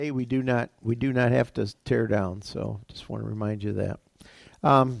Hey, we do not have to tear down, so just want to remind you of that.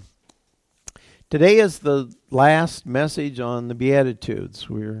 Um, Today is the last message on the Beatitudes.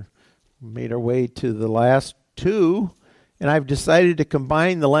 We're made our way to the last two, and I've decided to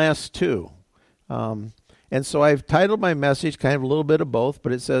combine the last two. And so I've titled my message kind of a little bit of both,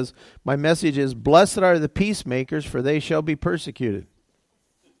 but it says, my message is, Blessed are the peacemakers, for they shall be persecuted.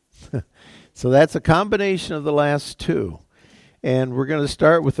 So that's a combination of the last two. And we're going to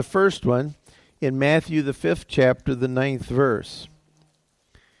start with the first one in Matthew the 5th chapter, the 9th verse.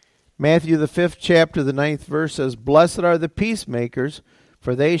 Matthew the 5th chapter, the 9th verse says, Blessed are the peacemakers,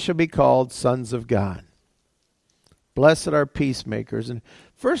 for they shall be called sons of God. Blessed are peacemakers. And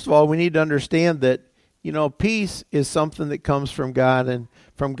first of all, we need to understand that, peace is something that comes from God and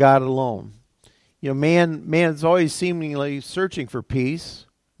from God alone. Man's always seemingly searching for peace.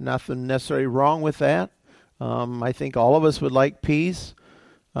 Nothing necessarily wrong with that. I think all of us would like peace.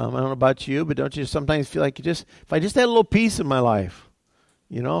 I don't know about you, but don't you sometimes feel like if I just had a little peace in my life,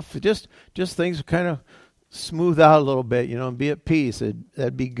 if it just things kind of smooth out a little bit, and be at peace,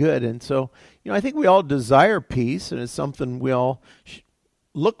 that'd be good. And so, I think we all desire peace, and it's something we all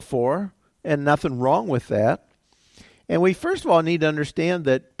look for, and nothing wrong with that. And we first of all need to understand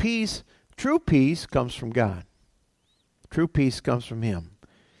that peace, true peace, comes from God. True peace comes from Him.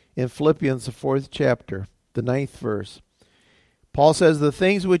 In Philippians, the 4th chapter, the 9th verse, Paul says, The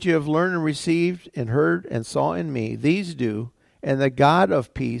things which you have learned and received and heard and saw in me, these do, and the God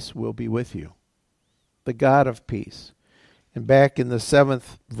of peace will be with you. The God of peace. And back in the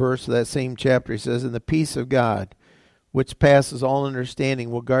 7th verse of that same chapter, he says, And the peace of God, which passes all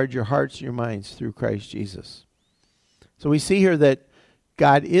understanding, will guard your hearts and your minds through Christ Jesus. So we see here that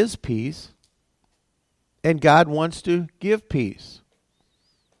God is peace, and God wants to give peace.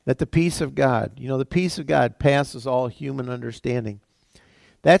 That the peace of God, the peace of God passes all human understanding.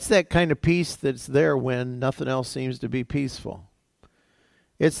 That's that kind of peace that's there when nothing else seems to be peaceful.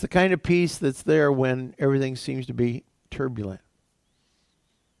 It's the kind of peace that's there when everything seems to be turbulent.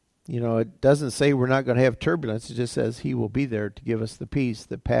 It doesn't say we're not going to have turbulence. It just says He will be there to give us the peace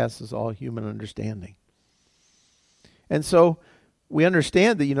that passes all human understanding. And so we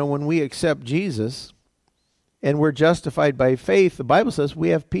understand that, when we accept Jesus and we're justified by faith, the Bible says we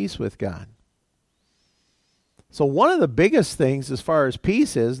have peace with God. So one of the biggest things as far as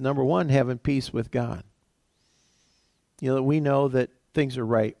peace is, number one, having peace with God. That we know that things are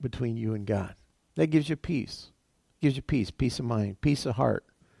right between you and God. That gives you peace. It gives you peace of mind, peace of heart.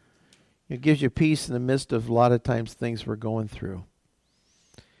 It gives you peace in the midst of a lot of times things we're going through.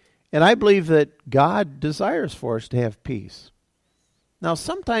 And I believe that God desires for us to have peace. Now,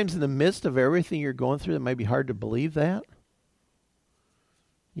 sometimes in the midst of everything you're going through, it might be hard to believe that.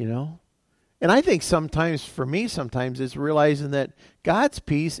 And I think sometimes, for me, it's realizing that God's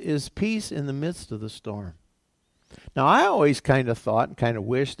peace is peace in the midst of the storm. Now, I always kind of thought and kind of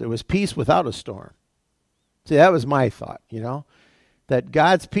wished there was peace without a storm. See, that was my thought, that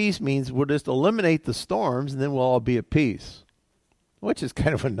God's peace means we'll just eliminate the storms and then we'll all be at peace, which is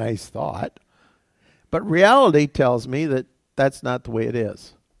kind of a nice thought. But reality tells me that that's not the way it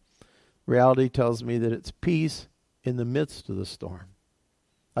is. Reality tells me that it's peace in the midst of the storm.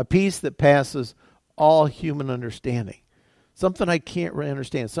 A peace that passes all human understanding. Something I can't really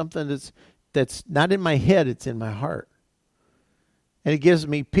understand. Something that's not in my head, it's in my heart. And it gives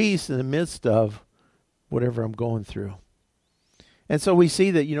me peace in the midst of whatever I'm going through. And so we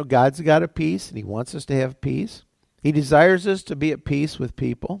see that, God's got a peace, and He wants us to have peace. He desires us to be at peace with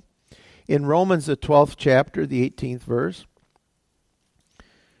people. In Romans, the 12th chapter, the 18th verse,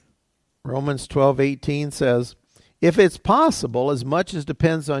 Romans 12:18 says, If it's possible, as much as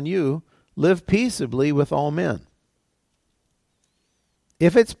depends on you, live peaceably with all men.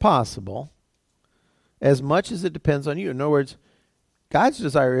 If it's possible, as much as it depends on you. In other words, God's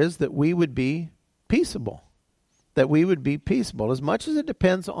desire is that we would be peaceable. That we would be peaceable, as much as it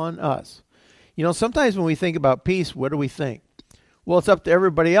depends on us. Sometimes when we think about peace, what do we think? Well, it's up to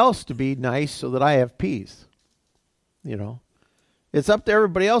everybody else to be nice so that I have peace. It's up to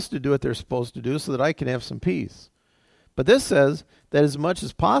everybody else to do what they're supposed to do so that I can have some peace. But this says that as much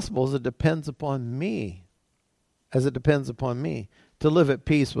as possible, as it depends upon me, to live at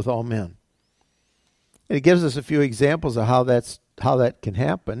peace with all men. And it gives us a few examples of how that can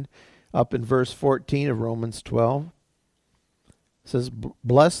happen. Up in verse 14 of Romans 12, it says,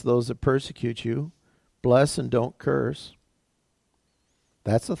 Bless those that persecute you. Bless and don't curse.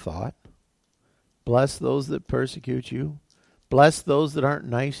 That's a thought. Bless those that persecute you. Bless those that aren't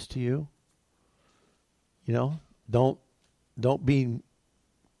nice to you. Don't be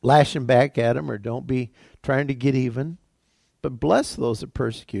lashing back at them, or don't be trying to get even. but bless those that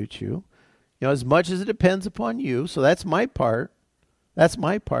persecute you. You know, as much as it depends upon you, so that's my part. That's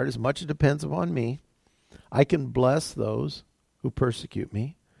my part, as much as it depends upon me. I can bless those who persecute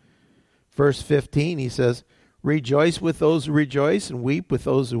me. Verse 15, he says, rejoice with those who rejoice and weep with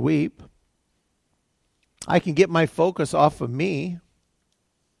those who weep. I can get my focus off of me,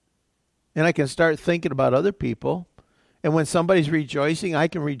 and I can start thinking about other people. And when somebody's rejoicing, I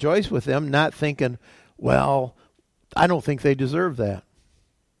can rejoice with them, not thinking, well, I don't think they deserve that.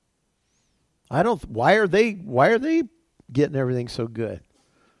 Why are they getting everything so good?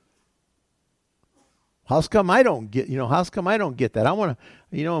 How's come I don't get that? I want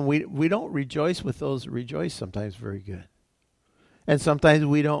to, and we don't rejoice with those that rejoice sometimes very good. And sometimes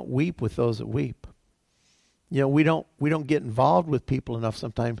we don't weep with those that weep. We don't get involved with people enough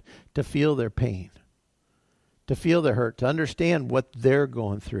sometimes to feel their pain, to feel their hurt, to understand what they're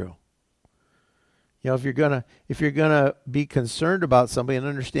going through. If you're gonna be concerned about somebody and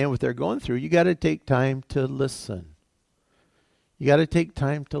understand what they're going through, you got to take time to listen. You got to take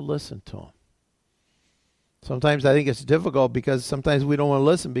time to listen to them. Sometimes I think it's difficult because sometimes we don't want to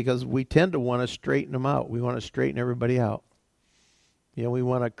listen because we tend to want to straighten them out. We want to straighten everybody out. We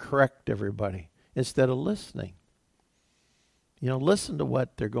want to correct everybody instead of listening. Listen to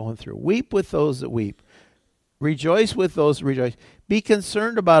what they're going through. Weep with those that weep. Rejoice with those that rejoice. Be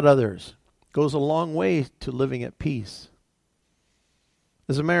concerned about others. Goes a long way to living at peace.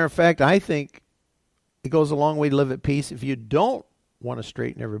 As a matter of fact, I think it goes a long way to live at peace if you don't want to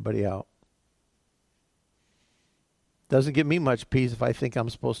straighten everybody out. Doesn't give me much peace if I think I'm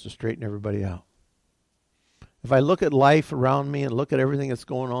supposed to straighten everybody out. If I look at life around me and look at everything that's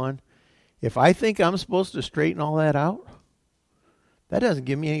going on, if I think I'm supposed to straighten all that out, that doesn't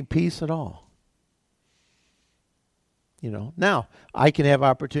give me any peace at all. Now, I can have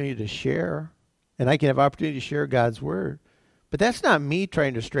opportunity to share, and I can have opportunity to share God's word, but that's not me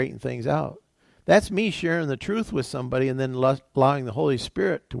trying to straighten things out. That's me sharing the truth with somebody and then allowing the Holy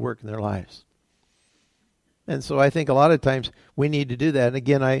Spirit to work in their lives. And so I think a lot of times we need to do that. And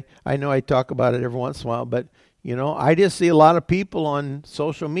again, I know I talk about it every once in a while, but, I just see a lot of people on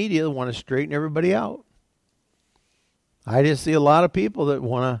social media that want to straighten everybody out. I just see a lot of people that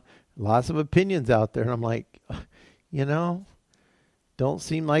want lots of opinions out there, and I'm like, don't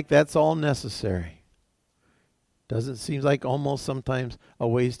seem like that's all necessary. Doesn't seem like almost sometimes a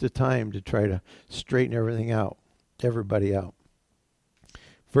waste of time to try to straighten everybody out.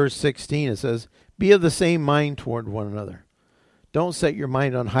 Verse 16, it says, be of the same mind toward one another. Don't set your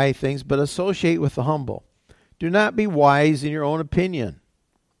mind on high things, but associate with the humble. Do not be wise in your own opinion.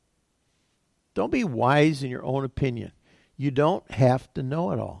 Don't be wise in your own opinion. You don't have to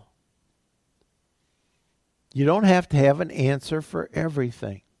know it all. You don't have to have an answer for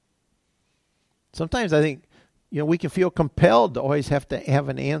everything. Sometimes I think, we can feel compelled to always have to have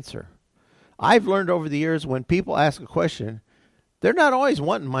an answer. I've learned over the years when people ask a question, they're not always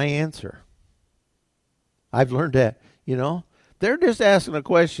wanting my answer. I've learned that, They're just asking a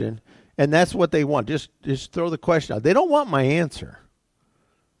question, and that's what they want. Just throw the question out. They don't want my answer.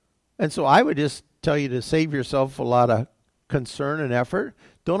 And so I would just tell you to save yourself a lot of concern and effort.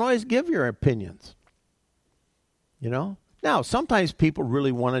 Don't always give your opinions. Now, sometimes people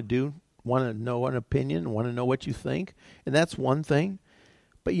really want to know an opinion, want to know what you think, and that's one thing.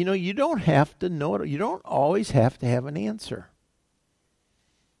 But, you don't have to know it. You don't always have to have an answer.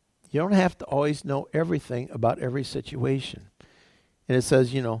 You don't have to always know everything about every situation. And it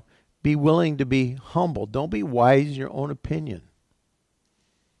says, be willing to be humble. Don't be wise in your own opinion.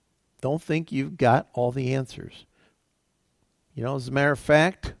 Don't think you've got all the answers. As a matter of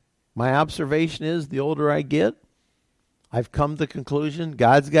fact, my observation is the older I get, I've come to the conclusion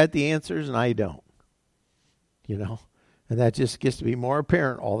God's got the answers and I don't. And that just gets to be more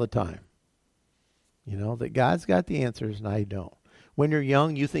apparent all the time. That God's got the answers and I don't. When you're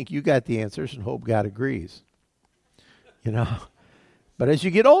young, you think you got the answers and hope God agrees. But as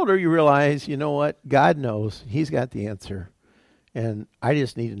you get older, you realize, what? God knows. He's got the answer. And I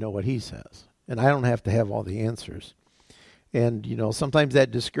just need to know what he says. And I don't have to have all the answers. And, sometimes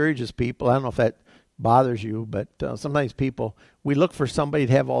that discourages people. I don't know if that bothers you, but sometimes we look for somebody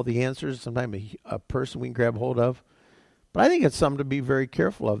to have all the answers, sometimes a person we can grab hold of. But I think it's something to be very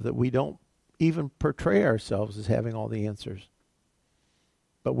careful of, that we don't even portray ourselves as having all the answers.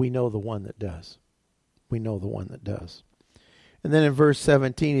 But we know the one that does. We know the one that does. And then in verse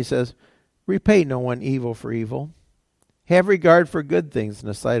 17 he says, repay no one evil for evil. Have regard for good things in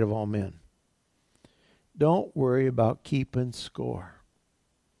the sight of all men. Don't worry about keeping score.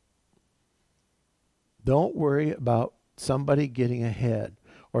 Don't worry about somebody getting ahead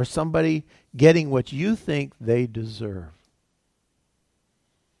or somebody getting what you think they deserve.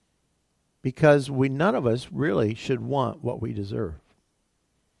 because none of us really should want what we deserve.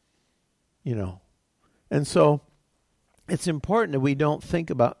 And so it's important that we don't think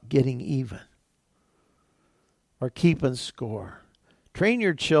about getting even or keeping score. Train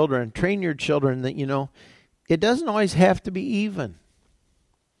your children that, it doesn't always have to be even.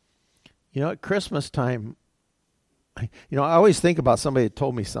 At Christmas time, I always think about somebody that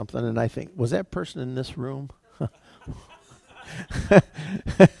told me something, and I think, was that person in this room?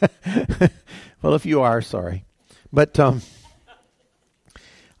 Well, if you are, sorry. But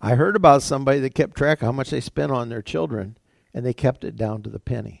I heard about somebody that kept track of how much they spent on their children, and they kept it down to the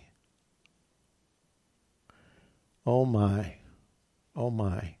penny. Oh my. Oh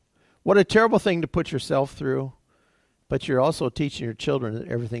my. What a terrible thing to put yourself through, but you're also teaching your children that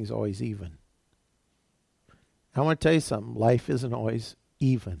everything's always even. I want to tell you something. Life isn't always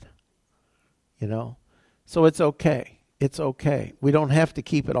even, So it's okay. It's okay. We don't have to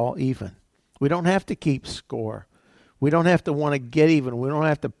keep it all even. We don't have to keep score. We don't have to want to get even. We don't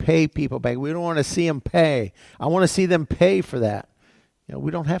have to pay people back. We don't want to see them pay. I want to see them pay for that.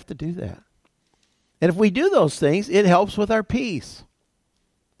 We don't have to do that. And if we do those things, it helps with our peace.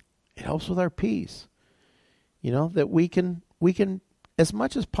 It helps with our peace. That we can, as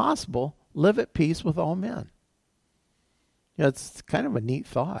much as possible, live at peace with all men. It's kind of a neat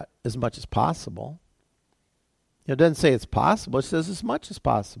thought, as much as possible. It doesn't say it's possible. It says as much as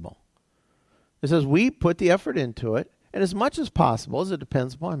possible. It says we put the effort into it, and as much as possible, as it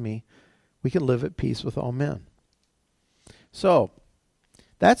depends upon me, we can live at peace with all men. So,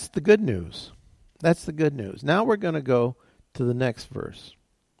 that's the good news. That's the good news. Now we're going to go to the next verse.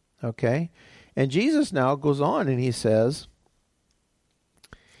 Okay? And Jesus now goes on and he says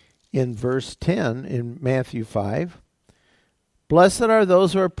in verse 10 in Matthew 5, "Blessed are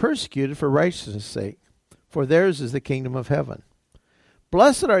those who are persecuted for righteousness' sake, for theirs is the kingdom of heaven.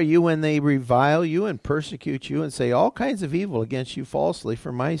 Blessed are you when they revile you and persecute you and say all kinds of evil against you falsely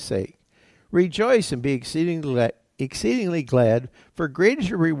for my sake. Rejoice and be exceedingly glad, for great is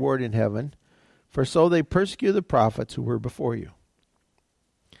your reward in heaven, for so they persecuted the prophets who were before you."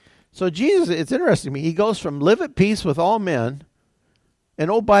 So Jesus, it's interesting to me, he goes from live at peace with all men, and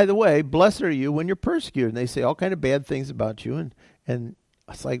oh, by the way, blessed are you when you're persecuted. And they say all kind of bad things about you. And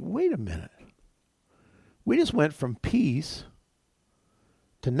it's like, wait a minute. We just went from peace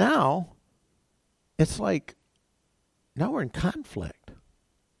to now, it's like, now we're in conflict.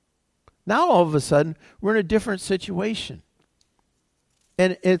 Now all of a sudden, we're in a different situation.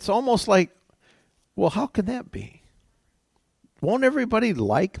 And it's almost like, well, how can that be? Won't everybody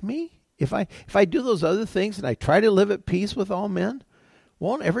like me? If I do those other things and I try to live at peace with all men,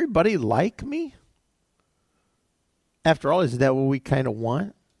 won't everybody like me? After all, isn't that what we kind of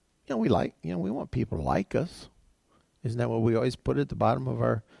want? We want people to like us. Isn't that what we always put at the bottom of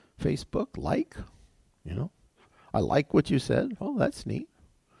our Facebook? Like, I like what you said. Oh, that's neat.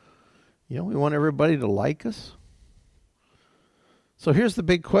 We want everybody to like us. So here's the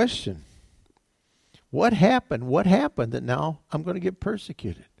big question. What happened? What happened that now I'm going to get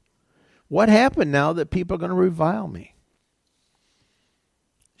persecuted? What happened now that people are going to revile me?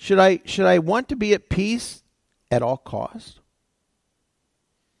 Should I want to be at peace at all cost?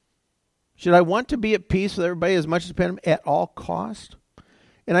 Should I want to be at peace with everybody as much as possible at all cost?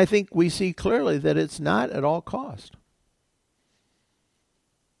 And I think we see clearly that it's not at all cost.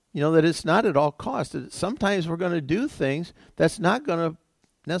 That it's not at all cost. That sometimes we're going to do things that's not going to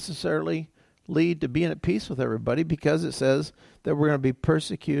necessarily lead to being at peace with everybody, because it says that we're going to be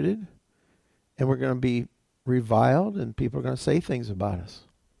persecuted and we're going to be reviled and people are going to say things about us.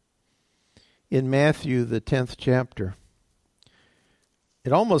 In Matthew, the 10th chapter,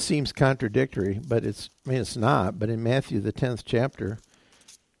 it almost seems contradictory, but it's not. But in Matthew, the 10th chapter,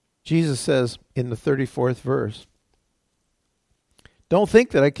 Jesus says in the 34th verse, "Don't think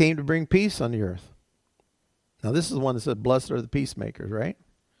that I came to bring peace on the earth." Now, this is the one that said, "Blessed are the peacemakers," right?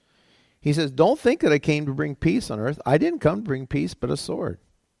 He says, "Don't think that I came to bring peace on earth. I didn't come to bring peace, but a sword.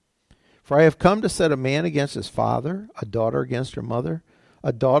 For I have come to set a man against his father, a daughter against her mother,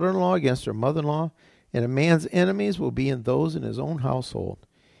 a daughter-in-law against her mother-in-law, and a man's enemies will be in those in his own household.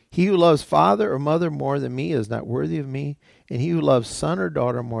 He who loves father or mother more than me is not worthy of me, and he who loves son or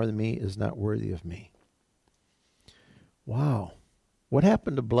daughter more than me is not worthy of me." Wow. What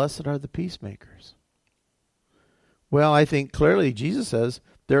happened to blessed are the peacemakers? Well, I think clearly Jesus says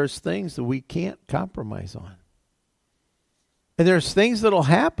there's things that we can't compromise on. And there's things that will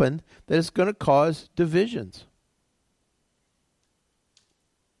happen that is going to cause divisions.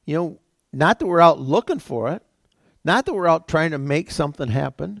 Not that we're out looking for it, not that we're out trying to make something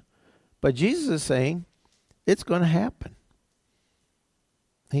happen, but Jesus is saying it's going to happen.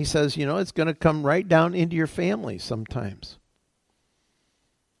 He says, it's going to come right down into your family sometimes.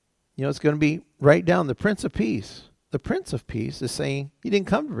 It's going to be right down. The Prince of Peace. The Prince of Peace is saying he didn't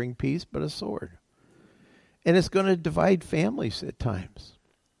come to bring peace, but a sword. And it's going to divide families at times.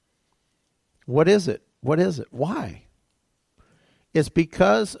 What is it? What is it? Why? It's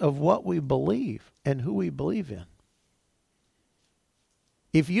because of what we believe and who we believe in.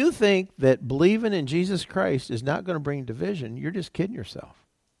 If you think that believing in Jesus Christ is not going to bring division, you're just kidding yourself.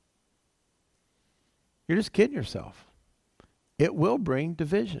 You're just kidding yourself. It will bring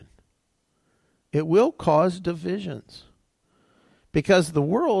division. It will cause divisions. Because the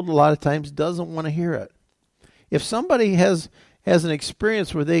world a lot of times doesn't want to hear it. If somebody has an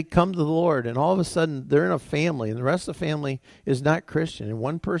experience where they come to the Lord and all of a sudden they're in a family and the rest of the family is not Christian and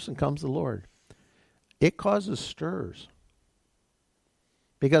one person comes to the Lord, it causes stirs.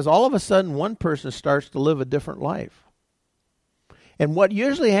 Because all of a sudden one person starts to live a different life. And what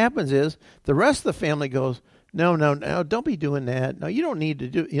usually happens is the rest of the family goes, no, don't be doing that. No, you don't need to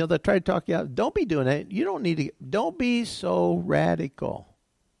do, they try to talk you out. Don't be doing that. You don't need to, don't be so radical.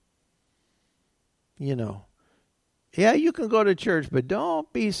 Yeah, you can go to church, but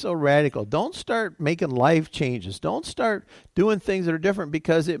don't be so radical. Don't start making life changes. Don't start doing things that are different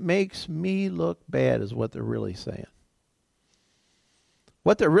because it makes me look bad is what they're really saying.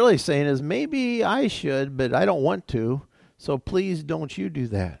 What they're really saying is maybe I should, but I don't want to. So please don't you do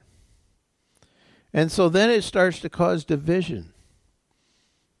that. And so then it starts to cause division.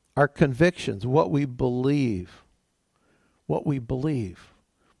 Our convictions, what we believe, what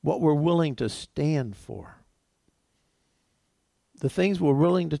we're willing to stand for. The things we're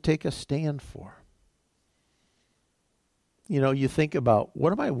willing to take a stand for. You think about,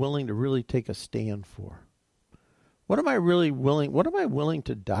 what am I willing to really take a stand for? What am I willing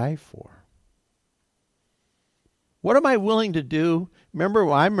to die for? What am I willing to do? I remember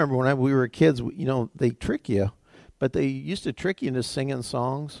when we were kids, they trick you, but they used to trick you into singing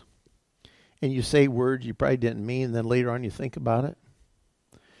songs. And you say words you probably didn't mean, and then later on you think about it.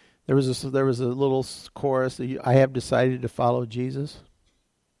 There was a little chorus, I have decided to follow Jesus.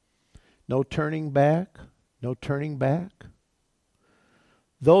 No turning back, no turning back.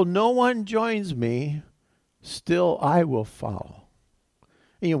 Though no one joins me, still I will follow.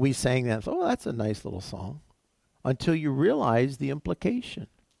 And we sang that. Oh, that's a nice little song. Until you realize the implication.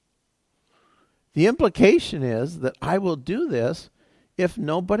 The implication is that I will do this if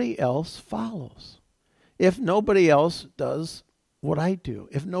nobody else follows. If nobody else does what I do.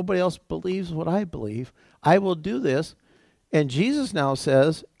 If nobody else believes what I believe, I will do this. And Jesus now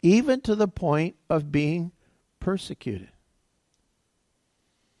says, even to the point of being persecuted.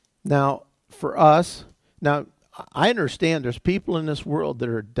 Now, for us, I understand there's people in this world that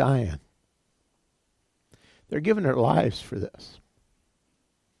are dying. They're giving their lives for this.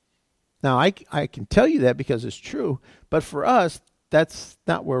 Now, I can tell you that because it's true, but for us, that's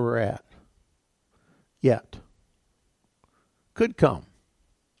not where we're at yet. Could come.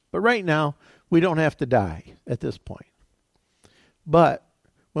 But right now, we don't have to die at this point. But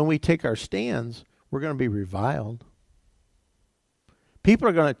when we take our stands, we're going to be reviled. People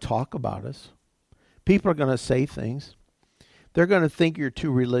are going to talk about us. People are going to say things. They're going to think you're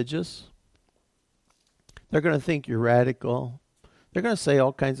too religious. They're going to think you're radical. They're going to say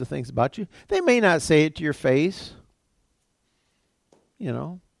all kinds of things about you. They may not say it to your face,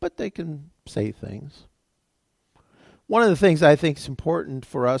 but they can say things. One of the things I think is important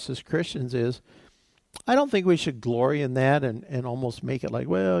for us as Christians is, I don't think we should glory in that and almost make it like,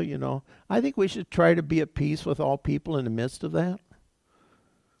 I think we should try to be at peace with all people in the midst of that.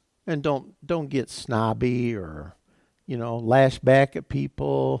 And don't get snobby or, lash back at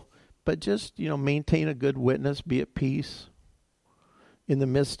people. But just, maintain a good witness, be at peace in the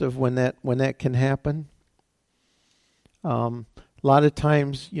midst of when that can happen. A lot of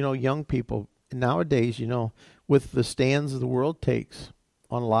times, young people nowadays, with the stands the world takes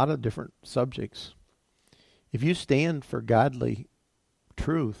on a lot of different subjects, if you stand for godly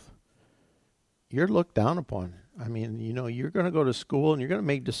truth, you're looked down upon. I mean, you're going to go to school and you're going to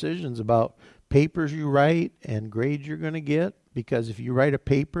make decisions about papers you write and grades you're going to get. Because if you write a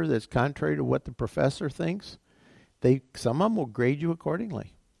paper that's contrary to what the professor thinks, some of them will grade you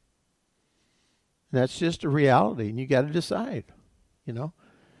accordingly. And that's just a reality, and you got to decide.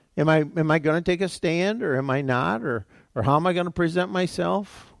 Am I going to take a stand, or am I not, or how am I going to present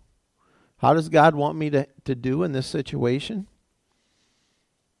myself? How does God want me to do in this situation?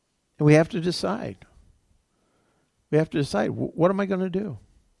 And we have to decide. We have to decide, what am I going to do?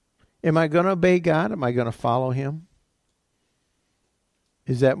 Am I going to obey God? Am I going to follow Him?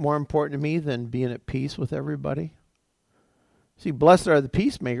 Is that more important to me than being at peace with everybody? See, blessed are the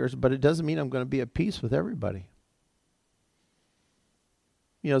peacemakers, but it doesn't mean I'm going to be at peace with everybody.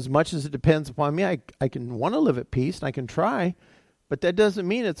 As much as it depends upon me, I can want to live at peace, and I can try, but that doesn't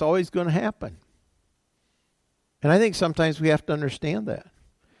mean it's always going to happen. And I think sometimes we have to understand that.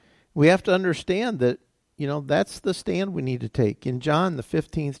 We have to understand that, that's the stand we need to take. In John, the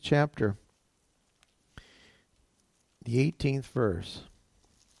 15th chapter, the 18th verse,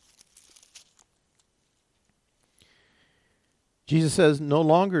 Jesus says, "No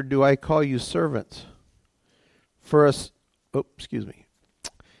longer do I call you servants,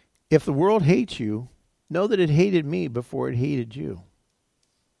 If the world hates you, know that it hated me before it hated you."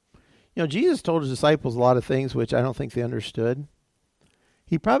 Jesus told his disciples a lot of things which I don't think they understood.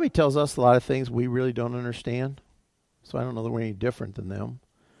 He probably tells us a lot of things we really don't understand. So I don't know that we're any different than them.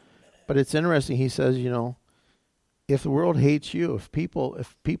 But it's interesting. He says, if the world hates you, if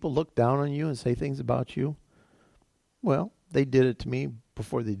people look down on you and say things about you, well, they did it to me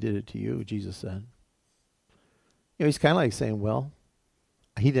before they did it to you, Jesus said. He's kind of like saying, well,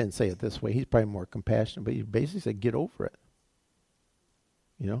 he didn't say it this way. He's probably more compassionate, but he basically said, get over it.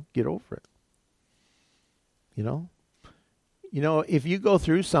 Get over it. If you go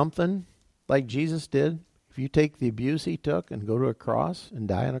through something like Jesus did, if you take the abuse he took and go to a cross and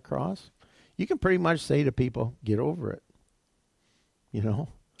die on a cross, you can pretty much say to people, get over it.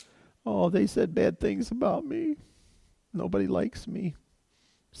 Oh, they said bad things about me. Nobody likes me.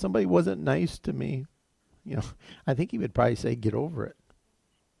 Somebody wasn't nice to me. I think he would probably say, get over it.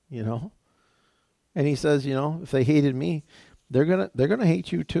 And he says, if they hated me, they're gonna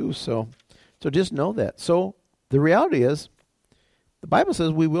hate you too. So just know that. So the reality is, the Bible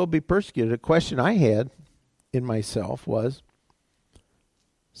says we will be persecuted. A question I had in myself was,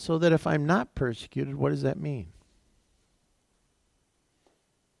 so that if I'm not persecuted, what does that mean?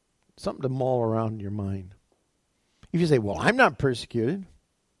 Something to mull around in your mind. If you say, well, I'm not persecuted,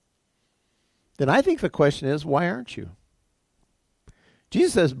 then I think the question is, why aren't you?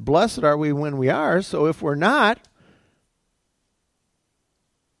 Jesus says, blessed are we when we are. So if we're not,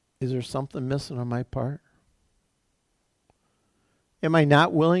 is there something missing on my part? Am I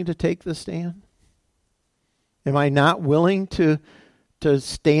not willing to take the stand? Am I not willing to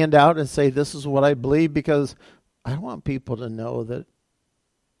stand out and say, this is what I believe? Because I don't want people to know that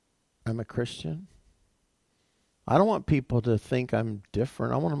I'm a Christian. I don't want people to think I'm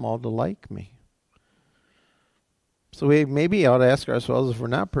different. I want them all to like me. So we maybe ought to ask ourselves, if we're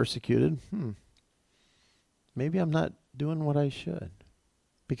not persecuted, maybe I'm not doing what I should.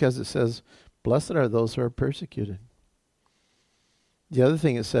 Because it says, blessed are those who are persecuted. The other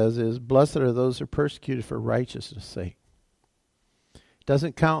thing it says is, blessed are those who are persecuted for righteousness' sake. It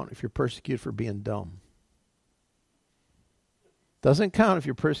doesn't count if you're persecuted for being dumb. Doesn't count if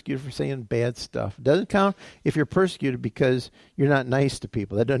you're persecuted for saying bad stuff. Doesn't count if you're persecuted because you're not nice to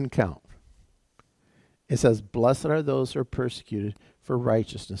people. That doesn't count. It says, blessed are those who are persecuted for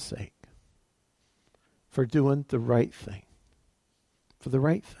righteousness' sake. For doing the right thing. For the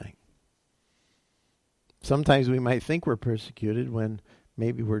right thing. Sometimes we might think we're persecuted when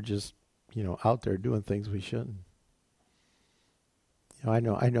maybe we're just, out there doing things we shouldn't. I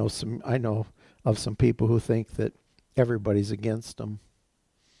know of some people who think that everybody's against them.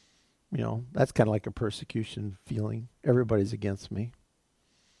 That's kind of like a persecution feeling. Everybody's against me.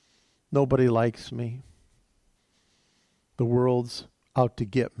 Nobody likes me. The world's out to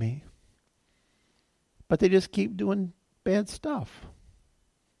get me. But they just keep doing bad stuff.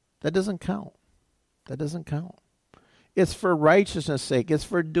 That doesn't count. That doesn't count. It's for righteousness' sake. It's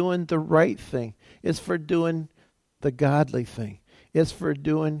for doing the right thing. It's for doing the godly thing. It's for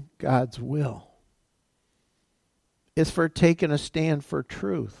doing God's will. It's for taking a stand for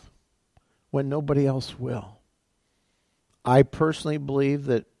truth when nobody else will. I personally believe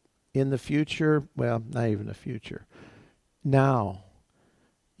that in the future, well, not even the future, now,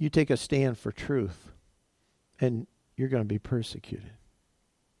 you take a stand for truth and you're going to be persecuted.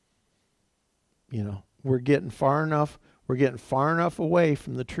 We're getting far enough away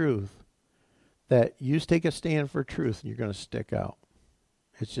from the truth that you take a stand for truth and you're going to stick out.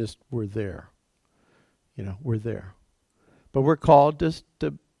 It's just, we're there. We're there. But we're called just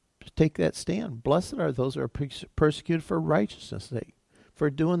to take that stand. Blessed are those who are persecuted for righteousness' sake,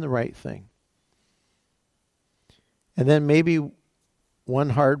 for doing the right thing. And then maybe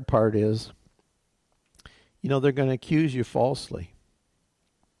one hard part is, they're going to accuse you falsely.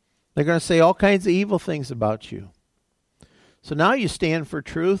 They're going to say all kinds of evil things about you. So now you stand for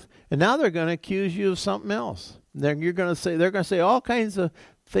truth, and now they're going to accuse you of something else. They're going to say all kinds of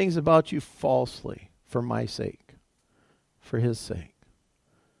things about you falsely for my sake, for his sake.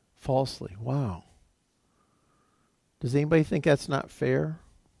 Falsely. Wow. Does anybody think that's not fair?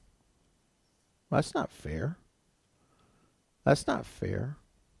 Well, that's not fair. That's not fair.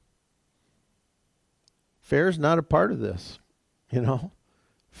 Fair is not a part of this, you know.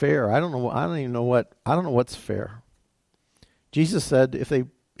 Fair. I don't know what's fair. Jesus said if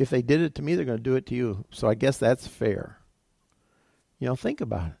they did it to me, they're going to do it to you. So I guess that's fair. You know, think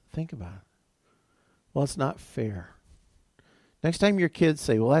about it. Think about it. Well, it's not fair. Next time your kids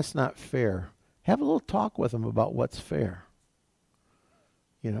say, well, that's not fair, have a little talk with them about what's fair.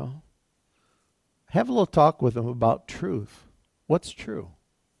 You know? Have a little talk with them about truth. What's true?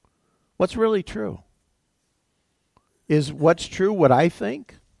 What's really true? Is what's true what I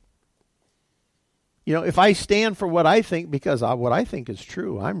think? You know, if I stand for what I think because what I think is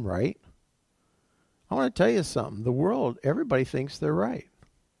true, I'm right. I want to tell you something. The world, everybody thinks they're right.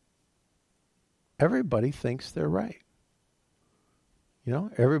 Everybody thinks they're right. You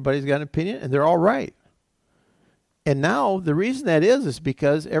know, everybody's got an opinion and they're all right. And now the reason that is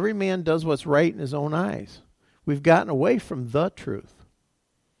because every man does what's right in his own eyes. We've gotten away from the truth.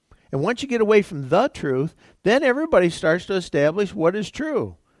 And once you get away from the truth, then everybody starts to establish what is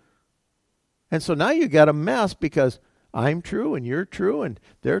true. And so now you got a mess because I'm true and you're true and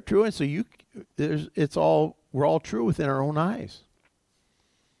they're true, and so we're all true within our own eyes.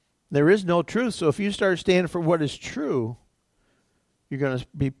 There is no truth, so if you start standing for what is true, you're going to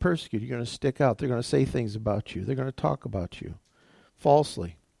be persecuted. You're going to stick out. They're going to say things about you. They're going to talk about you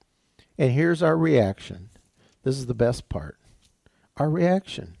falsely. And here's our reaction. This is the best part. Our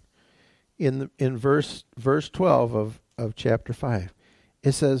reaction. In verse 12 of chapter 5,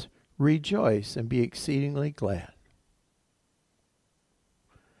 it says, rejoice and be exceedingly glad.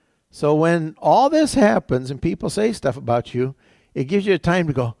 So when all this happens and people say stuff about you, it gives you a time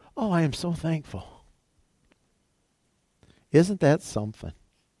to go, oh, I am so thankful. Isn't that something?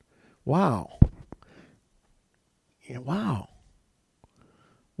 Wow. Yeah, wow.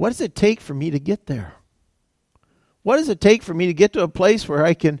 What does it take for me to get there? What does it take for me to get to a place where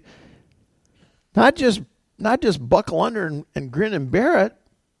I can not just buckle under and grin and bear it,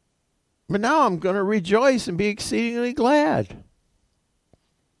 but now I'm going to rejoice and be exceedingly glad.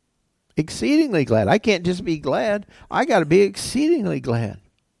 Exceedingly glad. I can't just be glad. I got to be exceedingly glad.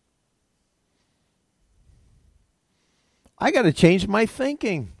 I got to change my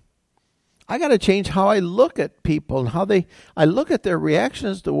thinking. I got to change how I look at people and how I look at their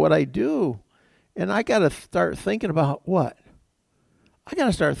reactions to what I do. And I got to start thinking about what? I got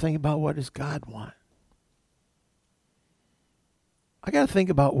to start thinking about what does God want? I got to think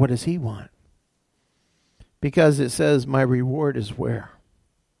about what does He want? Because it says my reward is where?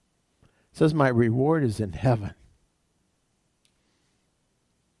 It says my reward is in heaven.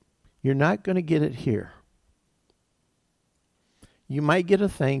 You're not going to get it here. You might get a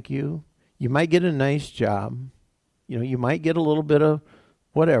thank you. You might get a nice job. You know, you might get a little bit of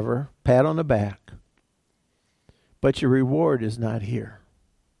whatever, pat on the back. But your reward is not here.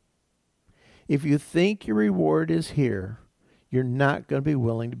 If you think your reward is here, you're not going to be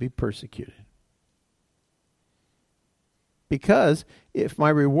willing to be persecuted. Because if my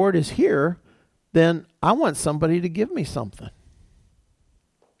reward is here, then I want somebody to give me something.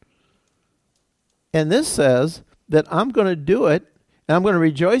 And this says that I'm going to do it, and I'm going to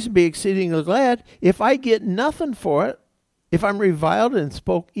rejoice and be exceedingly glad if I get nothing for it, if I'm reviled and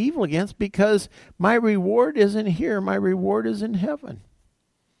spoke evil against, because my reward isn't here, my reward is in heaven.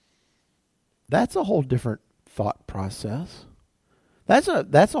 That's a whole different thought process. That's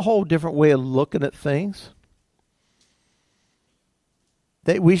a whole different way of looking at things.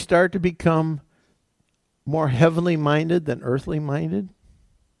 That we start to become more heavenly minded than earthly minded.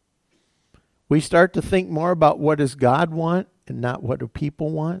 We start to think more about what does God want and not what do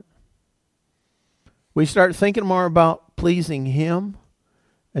people want. We start thinking more about pleasing Him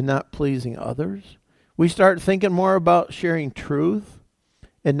and not pleasing others. We start thinking more about sharing truth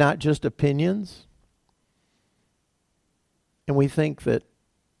and not just opinions. And we think that,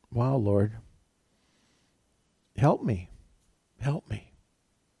 wow, Lord, help me. Help me.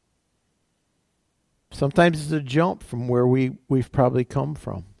 Sometimes it's a jump from where we've probably come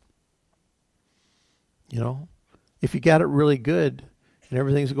from. You know, if you got it really good and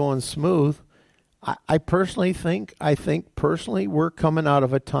everything's going smooth, I personally think we're coming out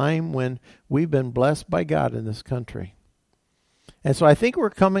of a time when we've been blessed by God in this country. And so I think we're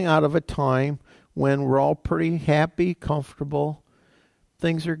coming out of a time when we're all pretty happy, comfortable.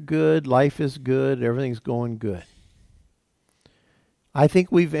 Things are good, life is good, everything's going good. I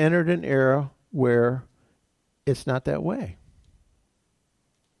think we've entered an era where it's not that way.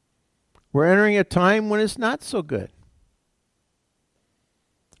 We're entering a time when it's not so good.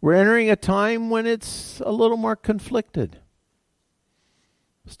 We're entering a time when it's a little more conflicted.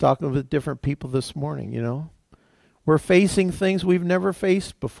 I was talking with different people this morning, We're facing things we've never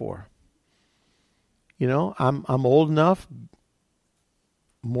faced before. I'm old enough,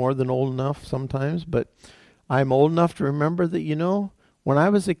 more than old enough sometimes, but I'm old enough to remember that, when I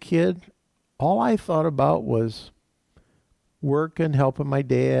was a kid, all I thought about was working, helping my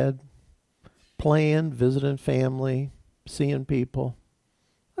dad, playing, visiting family, seeing people.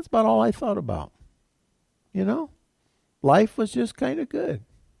 That's about all I thought about. Life was just kind of good.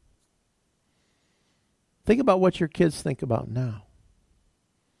 Think about what your kids think about now.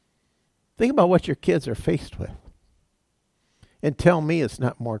 Think about what your kids are faced with. And tell me it's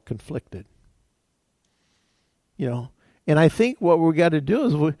not more conflicted. And I think what we got to do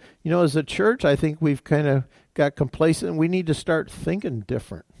is, as a church, I think we've kind of got complacent. We need to start thinking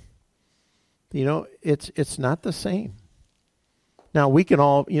different. It's not the same. Now we can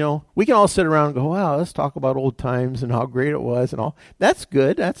all sit around and go, wow, let's talk about old times and how great it was and all. That's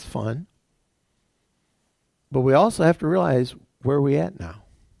good. That's fun. But we also have to realize where are we at now?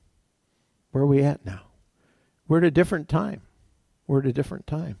 Where are we at now? We're at a different time. We're at a different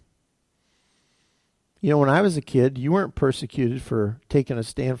time. When I was a kid, you weren't persecuted for taking a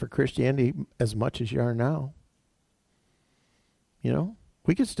stand for Christianity as much as you are now.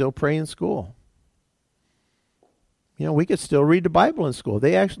 We could still pray in school. We could still read the Bible in school.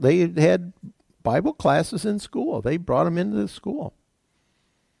 They had Bible classes in school. They brought them into the school.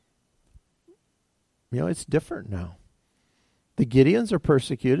 It's different now. The Gideons are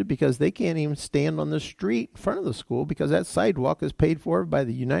persecuted because they can't even stand on the street in front of the school because that sidewalk is paid for by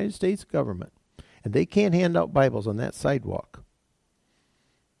the United States government. And they can't hand out Bibles on that sidewalk.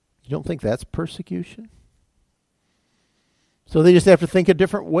 You don't think that's persecution? So they just have to think of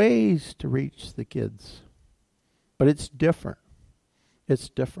different ways to reach the kids. But it's different. It's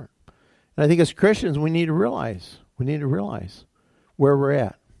different. And I think as Christians, we need to realize where we're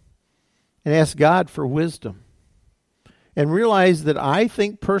at. And ask God for wisdom. And realize that I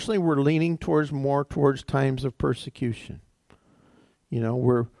think personally we're leaning more towards times of persecution.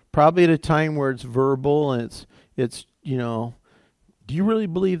 We're probably at a time where it's verbal and it's do you really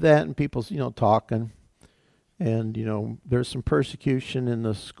believe that? And people's, talking. And, there's some persecution in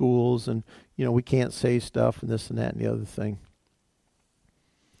the schools and, we can't say stuff and this and that and the other thing.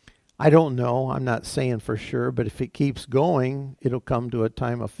 I don't know. I'm not saying for sure, but if it keeps going, it'll come to a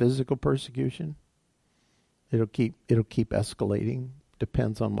time of physical persecution. It'll keep escalating.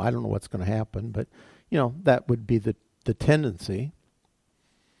 Depends on, I don't know what's going to happen, but, that would be the tendency.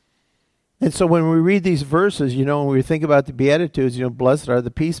 And so when we read these verses, when we think about the Beatitudes, blessed are the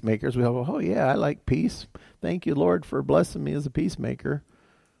peacemakers, we go, oh yeah, I like peace. Thank you, Lord, for blessing me as a peacemaker.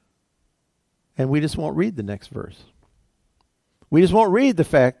 And we just won't read the next verse. We just won't read the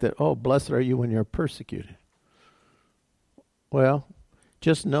fact that, oh, blessed are you when you're persecuted. Well,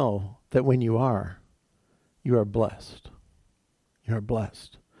 just know that when you are blessed. You are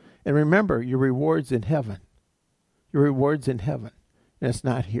blessed. And remember, your reward's in heaven. Your reward's in heaven. And it's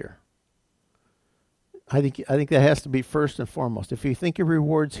not here. I think that has to be first and foremost. If you think your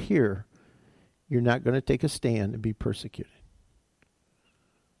reward's here, you're not going to take a stand and be persecuted.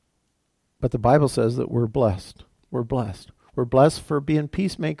 But the Bible says that we're blessed. We're blessed. We're blessed for being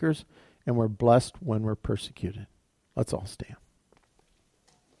peacemakers, and we're blessed when we're persecuted. Let's all stand.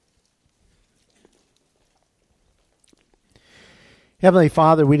 Heavenly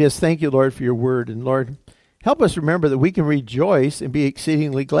Father, we just thank you, Lord, for your word. And Lord, help us remember that we can rejoice and be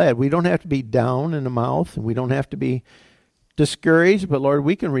exceedingly glad. We don't have to be down in the mouth, and we don't have to be discouraged, but Lord,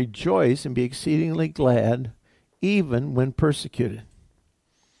 we can rejoice and be exceedingly glad even when persecuted.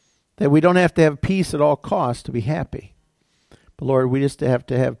 That we don't have to have peace at all costs to be happy. But Lord, we just have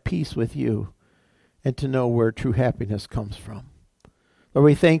to have peace with you and to know where true happiness comes from. Lord,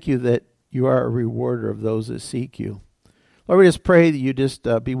 we thank you that you are a rewarder of those that seek you. Lord, we just pray that you just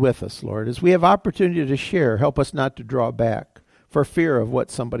be with us, Lord. As we have opportunity to share, help us not to draw back for fear of what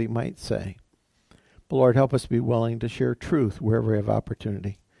somebody might say. But Lord, help us be willing to share truth wherever we have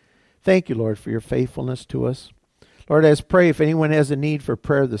opportunity. Thank you, Lord, for your faithfulness to us. Lord, I just pray if anyone has a need for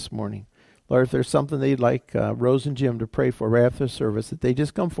prayer this morning, Lord, if there's something they'd like Rose and Jim to pray for right after the service, that they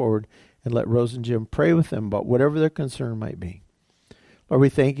just come forward and let Rose and Jim pray with them about whatever their concern might be. Lord, we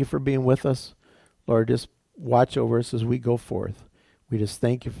thank you for being with us. Lord, just watch over us as we go forth. We just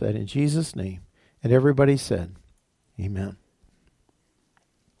thank you for that in Jesus' name. And everybody said, amen.